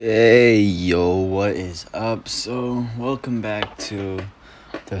Hey yo, what is up? So, welcome back to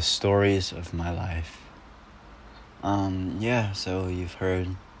the stories of my life. So you've heard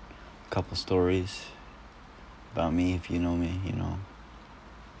a couple stories about me. If you know me, you know.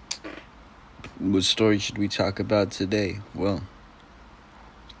 What story should we talk about today? Well,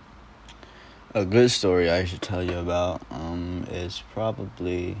 a good story I should tell you about is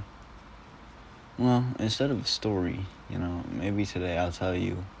probably, instead of a story, maybe today I'll tell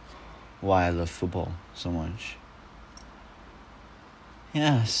you why I love football so much.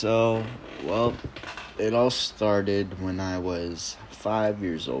 Yeah, so, it all started when I was 5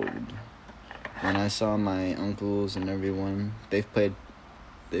 years old. When I saw my uncles and everyone, they've played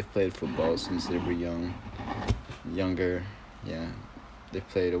football since they were younger. Yeah, they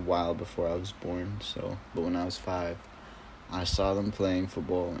played a while before I was born. But when I was 5, I saw them playing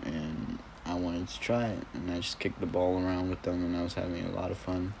football and I wanted to try it. And I just kicked the ball around with them and I was having a lot of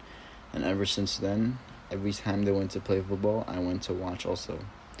fun. And ever since then, every time they went to play football, I went to watch also.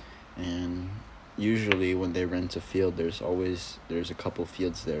 And usually when they rent a field, there's a couple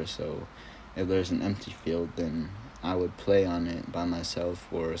fields there. So if there's an empty field, then I would play on it by myself,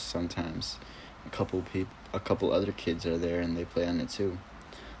 or sometimes a couple other kids are there and they play on it too.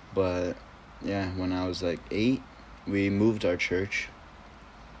 But yeah, when I was like 8, we moved our church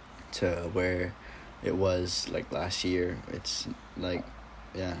to where it was like last year. It's like,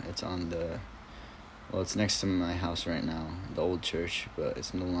 yeah, it's next to my house right now, the old church, but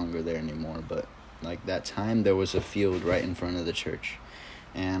it's no longer there anymore. But like that time, there was a field right in front of the church,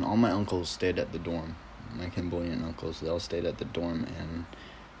 and all my uncles stayed at the dorm. My Cambodian uncles, they all stayed at the dorm, and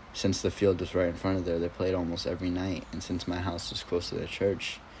since the field was right in front of there, they played almost every night. And since my house was close to the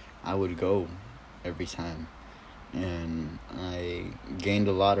church, I would go every time. And I gained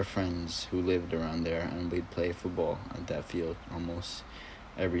a lot of friends who lived around there, and we'd play football at that field almost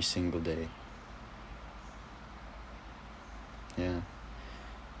every single day. Yeah,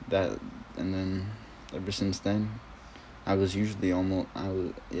 and then ever since then, I was usually I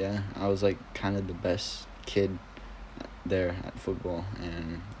was like kind of the best kid there at football,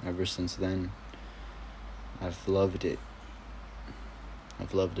 and ever since then, I've loved it.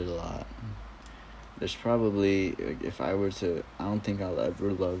 I've loved it a lot. There's probably, like, if I were to, I don't think I'll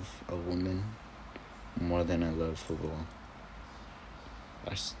ever love a woman more than I love football.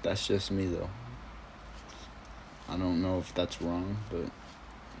 That's just me though. I don't know if that's wrong, but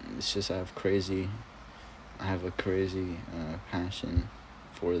it's just I have a crazy passion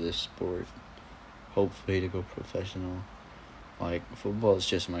for this sport. Hopefully to go professional. Like, football is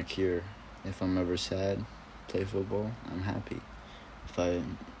just my cure. If I'm ever sad, play football, I'm happy. If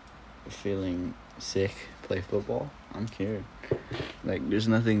I'm feeling sick, play football, I'm cured. Like, there's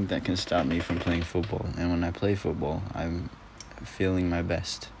nothing that can stop me from playing football. And when I play football, I'm feeling my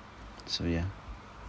best. So, yeah.